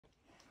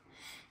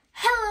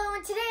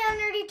today on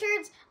Nerdy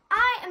Turds,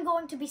 I am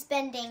going to be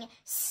spending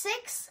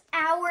 6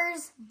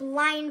 hours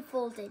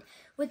blindfolded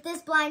with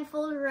this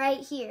blindfold right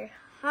here.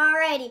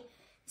 Alrighty,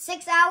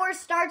 6 hours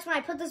starts when I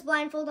put this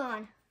blindfold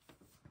on.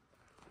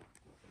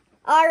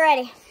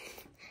 Alrighty,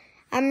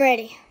 I'm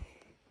ready.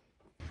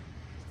 Is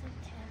there a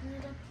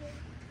cabinet up here?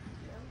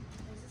 No,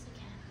 is this a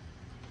cabinet?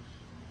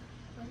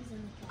 What is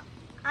in the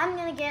cabinet? I'm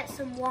gonna get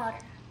some water.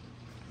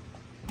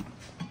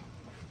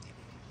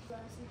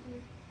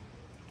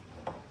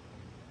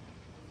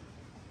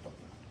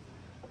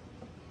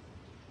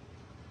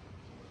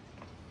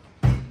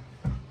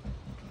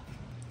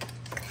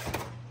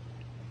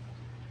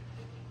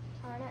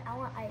 I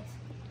want ice.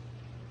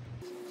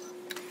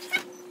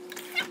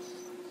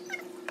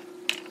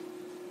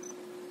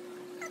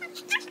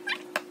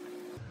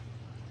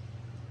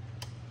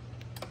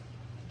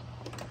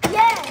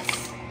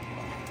 Yes!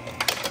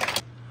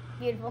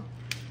 Beautiful.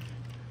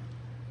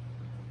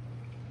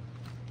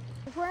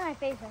 Where am I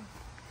facing?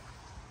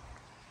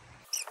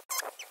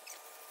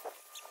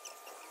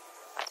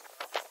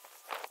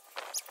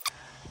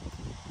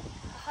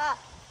 Aha!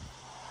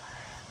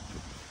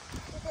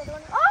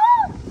 Oh!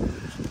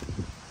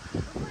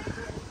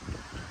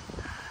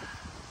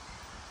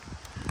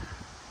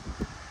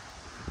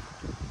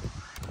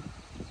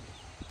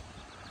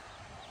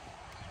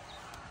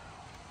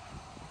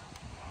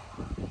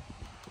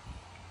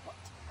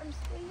 I'm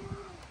scared.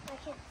 I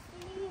can't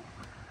see.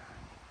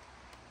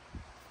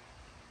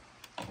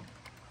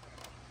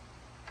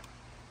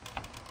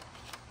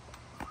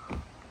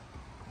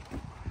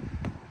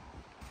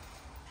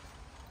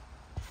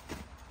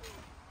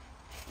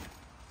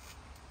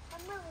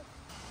 I'm really...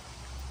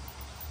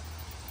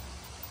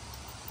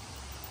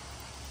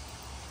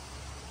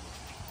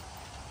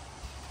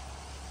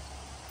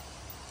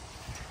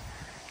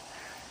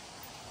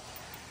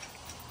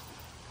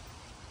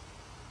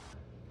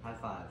 High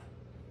five.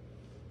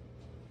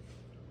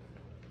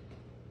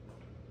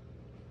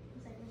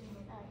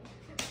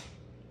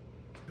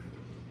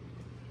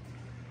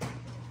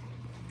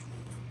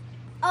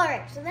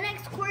 Alright, so the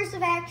next course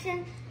of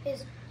action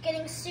is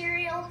getting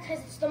cereal because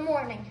it's the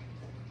morning.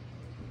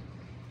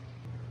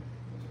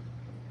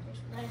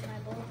 That is my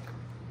bowl.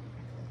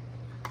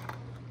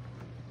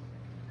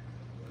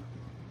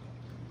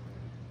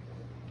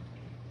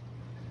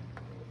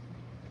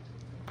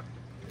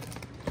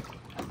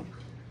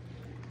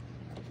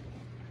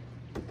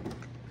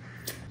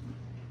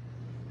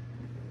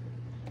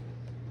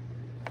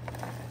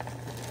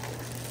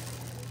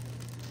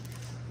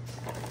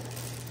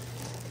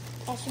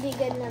 That should be a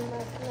good number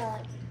of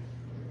milk.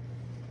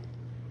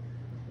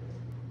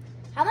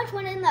 How much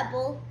went in that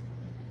bowl?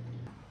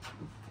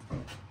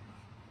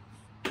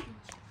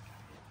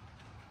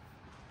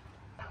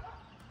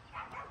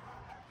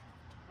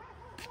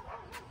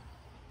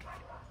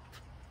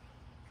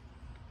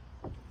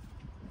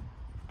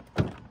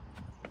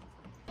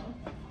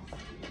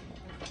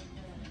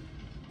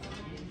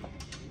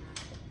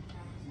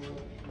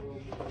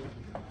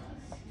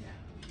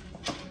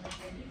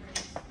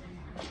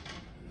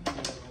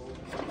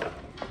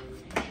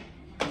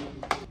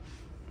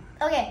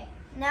 Okay,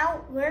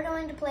 now we're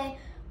going to play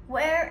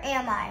Where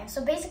Am I?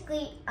 So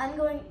basically, I'm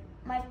going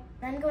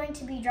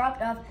to be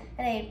dropped off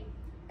at a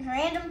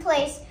random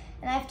place,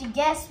 and I have to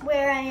guess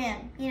where I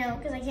am. You know,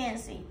 because I can't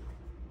see.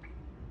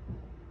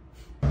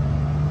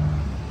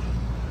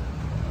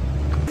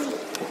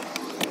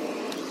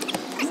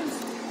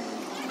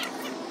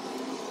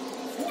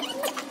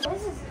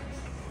 This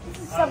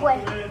is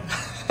Subway.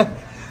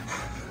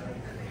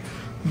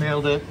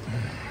 Nailed it.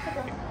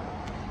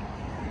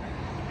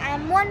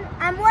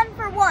 I'm one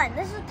for one.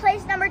 This is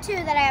place number 2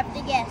 that I have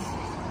to guess.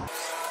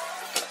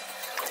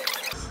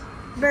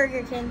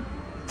 Burger King.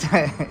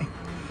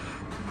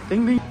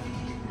 Ding ding.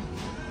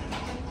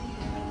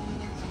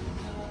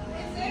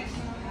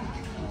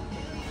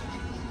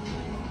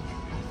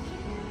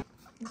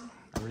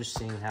 I'm just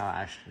seeing how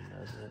Ashton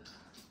does it.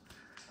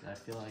 I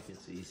feel like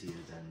it's easier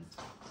than...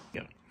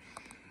 Go.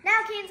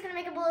 Now Caden's gonna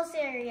make a bowl of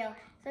cereal.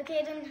 So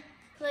Caden,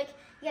 look,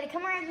 you gotta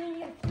come around here and you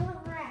gotta fill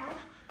it around.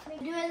 We've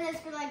been doing this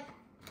for like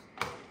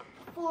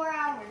 4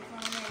 hours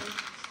already.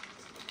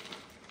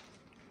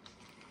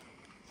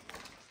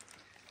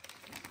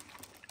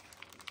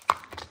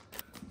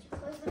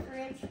 Close the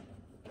fridge.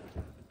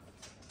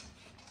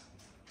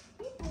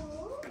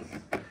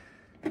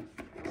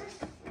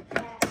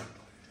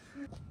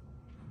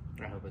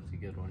 I hope it's a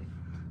good one.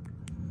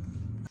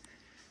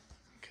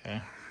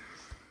 Okay.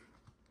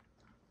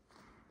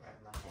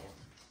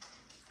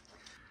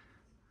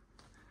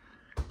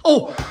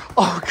 Oh!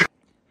 Oh, God.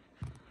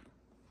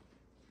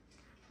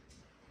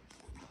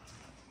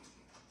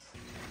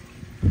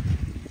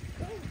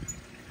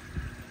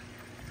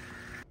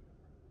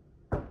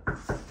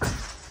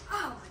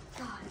 Oh my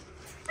God.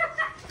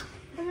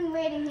 I've been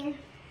waiting here.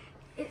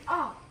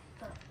 Oh.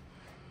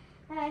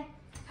 Hi.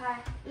 Hi.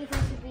 Ethan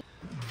should be.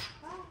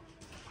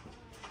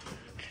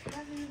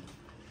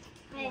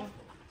 Hey.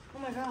 Oh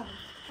my God.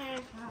 Hey.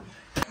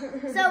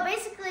 So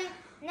basically,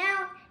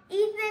 now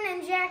Ethan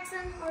and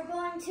Jackson are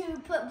going to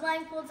put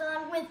blindfolds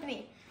on with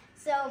me.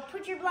 So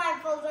put your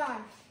blindfolds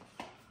on.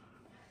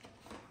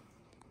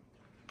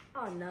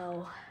 Oh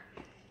no.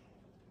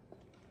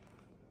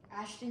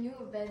 Ashton, you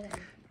have been.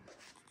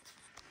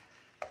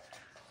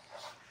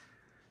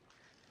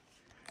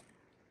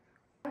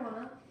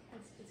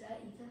 Is that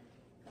Ethan?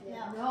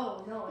 Yeah.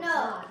 No, no, it's No.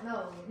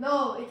 not.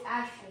 No, it's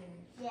Ashton.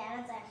 Yeah,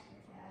 that's Ashton.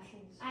 Yeah,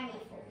 Ashton's. I mean,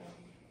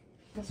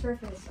 The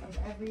surface of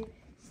every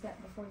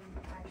step before you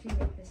actually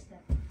make this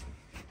step.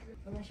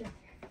 I'm not sure.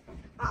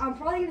 I'm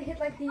probably gonna hit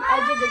like the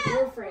edge of the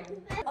door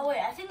frame. Oh wait,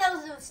 I think that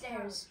was the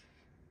stairs.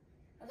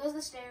 Are those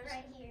the stairs?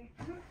 right here.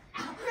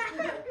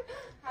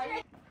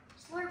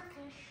 Slurp.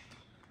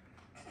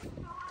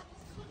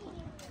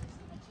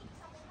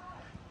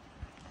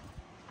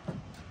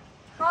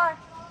 Hi.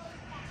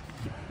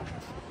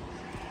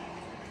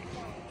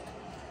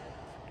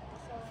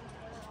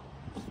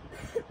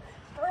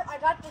 I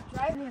got the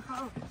drive.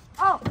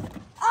 Oh!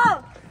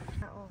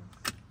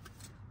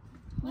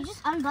 You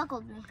just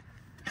unbuckled me.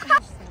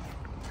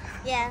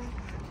 Yeah.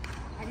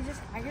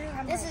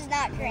 This is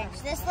not cringe.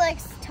 This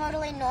looks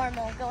totally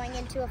normal going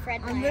into a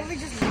Fred Meyer. I'm literally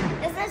just.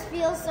 Does this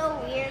feel so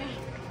weird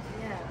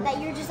Yeah. that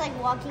you're just like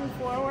walking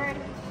forward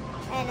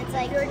and it's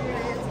like...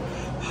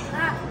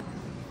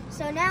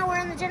 So now we're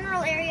in the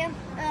general area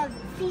of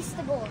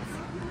Feastables.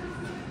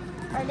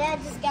 My dad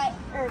just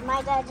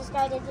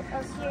guided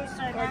us here,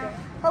 so now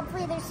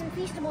hopefully there's some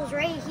Feastables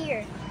right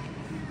here.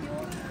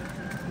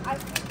 Where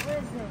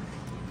is this?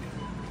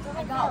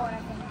 I got one, I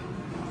think.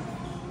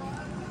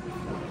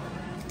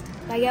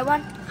 Can I get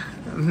one?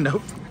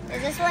 Nope.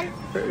 Is this one?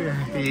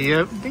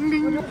 Yep. Ding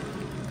ding.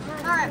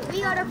 Alright,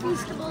 we got our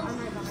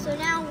Feastables, so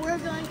now we're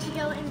going to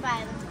go and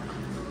buy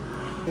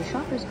them. The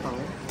shopper's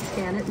card.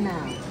 Scan it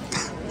now.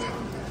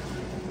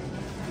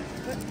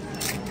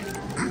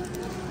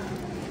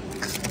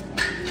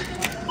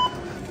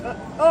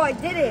 Oh, I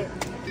did it!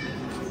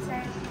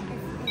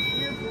 If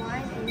you're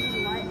blind and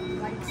you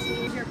like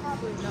seeing, you're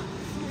probably not.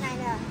 I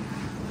know.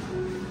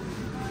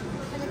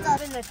 But it's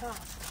all In the top.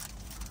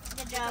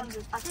 good job.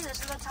 I think this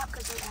is the top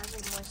because it has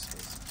like more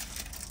space.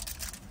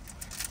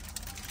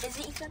 Is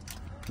it Ethan?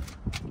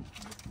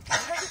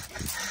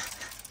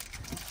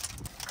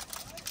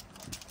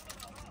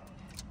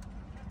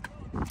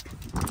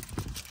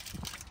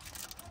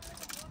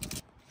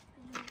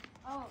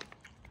 Oh.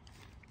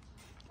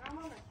 I'm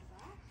on the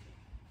top?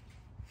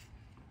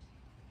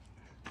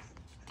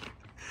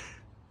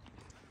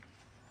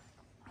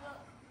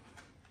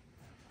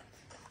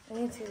 I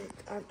need to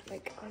untop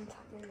it.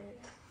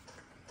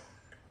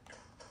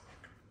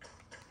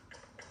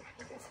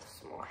 I think it's a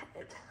small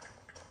head.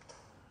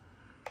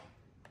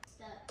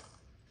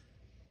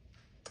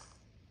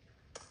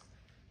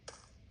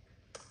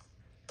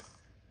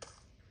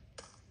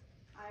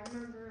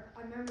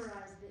 I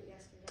memorized it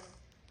yesterday.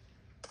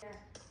 Yeah.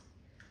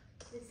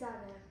 It's down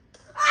there.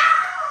 I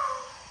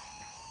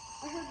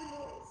heard the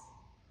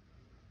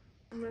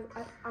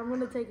noise. I'm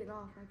gonna take it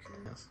off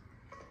actually. Yes.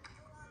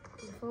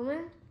 You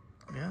filming?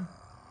 Yeah.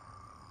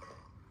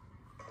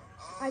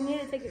 I need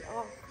to take it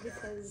off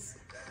because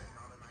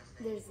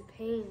there's a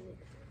pain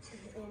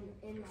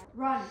in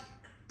my...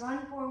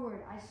 Run forward,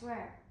 I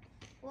swear.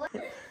 What?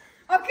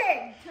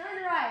 Okay,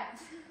 turn right.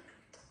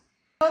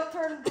 Don't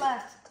turn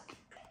left.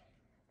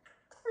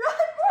 Run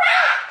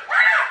forward!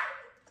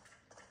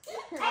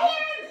 I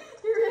hear him!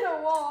 You're in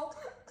a wall.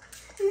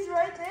 He's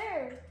right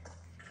there.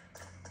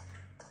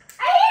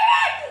 I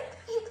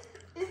hear him!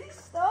 Is he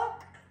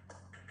stuck?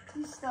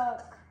 He's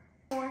stuck.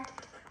 More.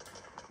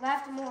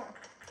 Left, more.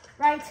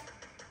 Right.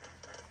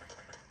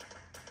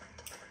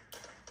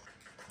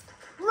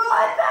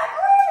 Run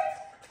backwards!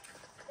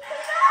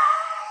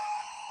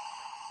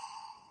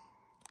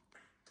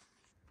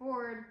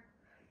 Forward.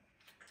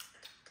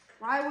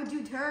 Why would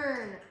you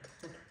turn?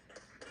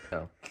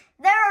 Oh.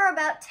 There are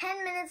about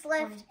 10 minutes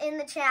left in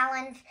the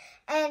challenge,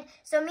 and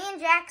so me and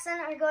Jackson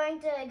are going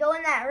to go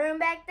in that room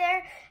back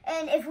there,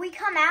 and if we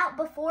come out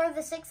before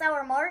the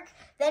 6-hour mark,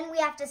 then we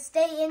have to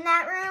stay in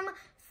that room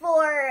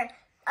for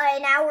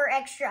an hour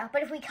extra.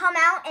 But if we come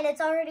out and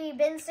it's already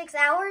been 6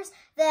 hours,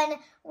 then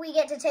we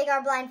get to take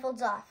our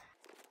blindfolds off.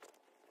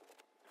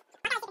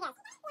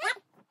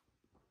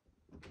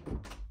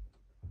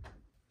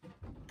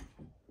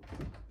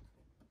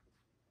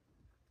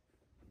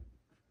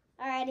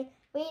 Alrighty,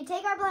 we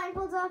take our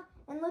blindfolds off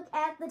and look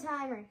at the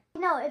timer.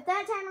 No, if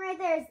that timer right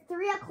there is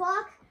 3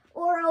 o'clock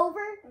or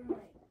over,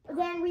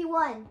 then we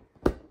won.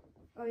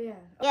 Oh yeah.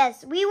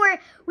 Yes, we stayed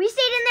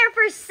in there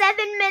for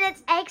 7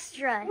 minutes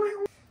extra.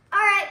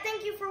 Alright,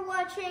 thank you for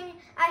watching.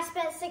 I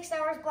spent 6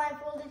 hours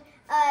blindfolded.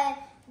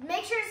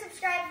 Make sure to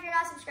subscribe if you're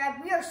not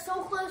subscribed. We are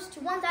so close to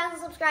 1,000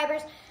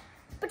 subscribers.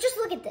 But just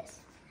look at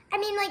this. I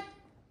mean, like,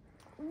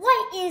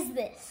 what is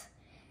this?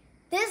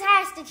 This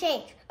has to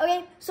change,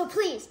 okay? So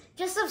please,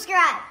 just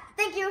subscribe.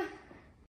 Thank you.